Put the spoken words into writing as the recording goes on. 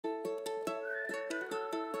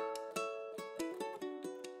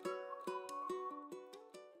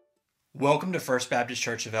Welcome to First Baptist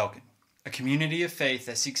Church of Elkin, a community of faith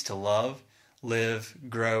that seeks to love, live,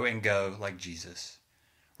 grow, and go like Jesus.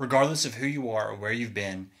 Regardless of who you are or where you've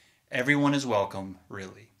been, everyone is welcome,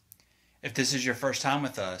 really. If this is your first time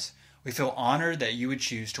with us, we feel honored that you would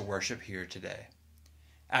choose to worship here today.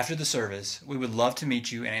 After the service, we would love to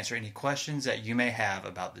meet you and answer any questions that you may have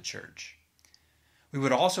about the church. We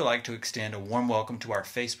would also like to extend a warm welcome to our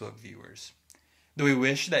Facebook viewers. Though we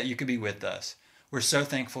wish that you could be with us, we're so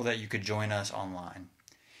thankful that you could join us online.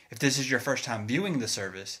 If this is your first time viewing the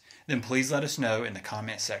service, then please let us know in the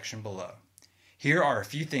comment section below. Here are a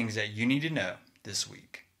few things that you need to know this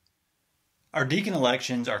week. Our deacon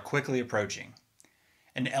elections are quickly approaching.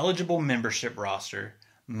 An eligible membership roster,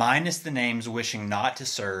 minus the names wishing not to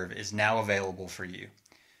serve, is now available for you.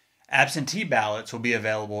 Absentee ballots will be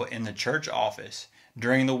available in the church office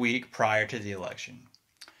during the week prior to the election.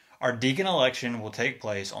 Our deacon election will take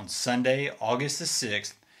place on Sunday, August the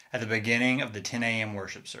 6th at the beginning of the 10 a.m.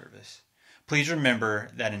 worship service. Please remember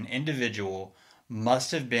that an individual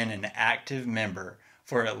must have been an active member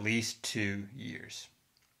for at least 2 years.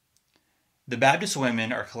 The Baptist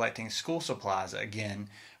women are collecting school supplies again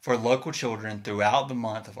for local children throughout the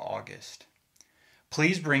month of August.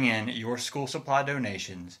 Please bring in your school supply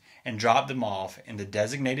donations and drop them off in the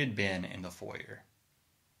designated bin in the foyer.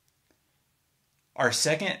 Our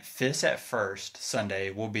second Fists at First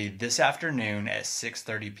Sunday will be this afternoon at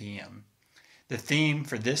 6:30 p.m. The theme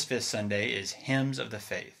for this Fist Sunday is Hymns of the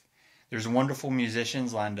Faith. There's wonderful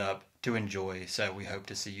musicians lined up to enjoy, so we hope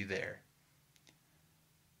to see you there.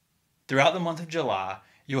 Throughout the month of July,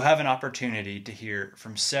 you'll have an opportunity to hear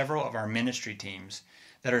from several of our ministry teams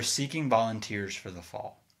that are seeking volunteers for the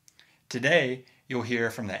fall. Today, you'll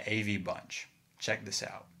hear from the AV Bunch. Check this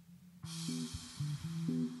out.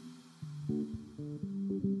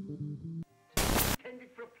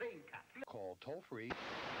 Call toll-free.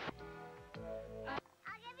 I'll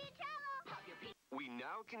give you trouble. We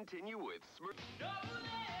now continue with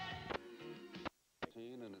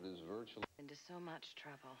and it is virtually into so much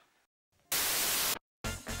trouble.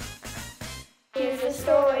 Here's the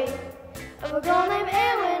story of a girl named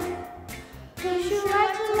Erin who she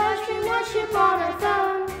liked to live stream worship on her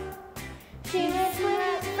phone. She met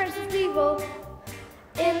friends with people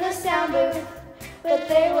in the sound booth, but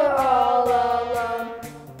they were all alone.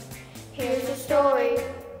 Here's the story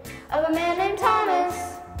of a man named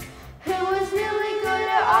Thomas who was really good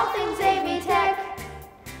at all things AV tech.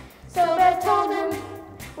 So Beth told him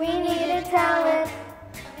we needed talent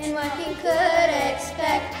and what he could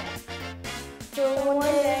expect. So one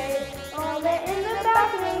day, all met in the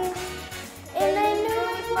balcony, and they knew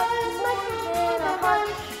it was much more than a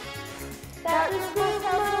hunch. That was supposed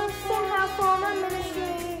to somehow form a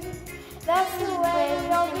ministry. That's the way we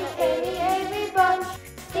all became the AV Bunch.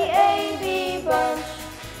 The AV Bunch,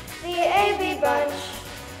 the AV Bunch.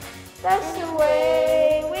 That's the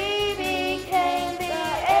way we became the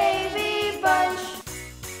AV Bunch.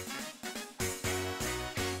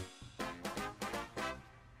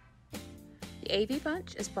 The AV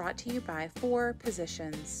Bunch is brought to you by 4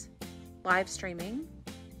 positions: live streaming,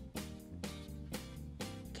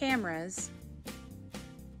 cameras,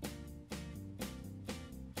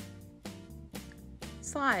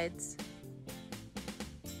 slides,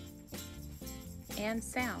 and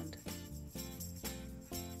sound.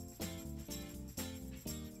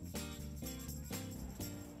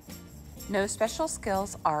 No special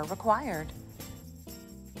skills are required.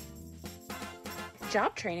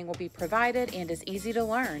 Job training will be provided and is easy to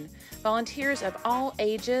learn. Volunteers of all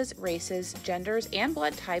ages, races, genders, and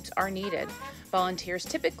blood types are needed. Volunteers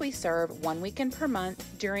typically serve 1 weekend per month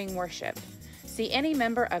during worship. See any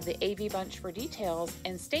member of the AV Bunch for details,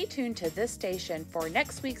 and stay tuned to this station for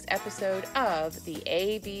next week's episode of the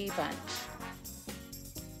AV Bunch.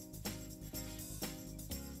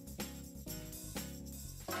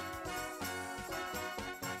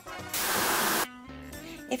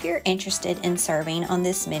 If you're interested in serving on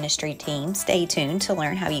this ministry team, stay tuned to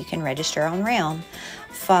learn how you can register on Realm.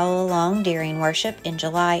 Follow along during worship in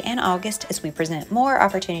July and August as we present more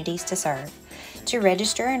opportunities to serve. To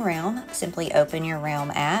register in Realm, simply open your Realm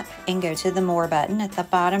app and go to the More button at the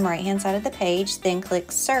bottom right-hand side of the page, then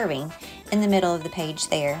click Serving in the middle of the page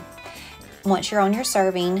there. Once you're on your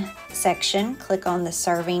serving section, click on the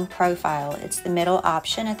serving profile. It's the middle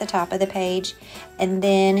option at the top of the page, and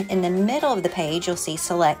then in the middle of the page you'll see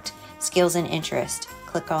Select Skills and Interest.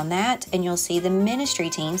 Click on that and you'll see the ministry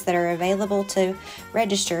teams that are available to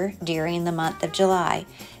register during the month of July.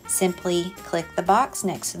 Simply click the box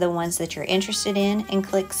next to the ones that you're interested in and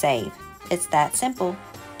click Save. It's that simple.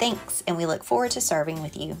 Thanks, and we look forward to serving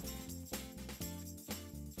with you.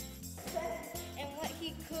 And what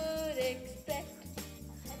he could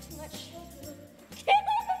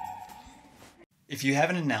If you have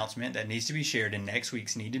an announcement that needs to be shared in next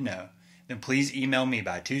week's Need to Know, then please email me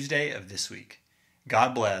by Tuesday of this week.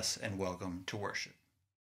 God bless and welcome to worship.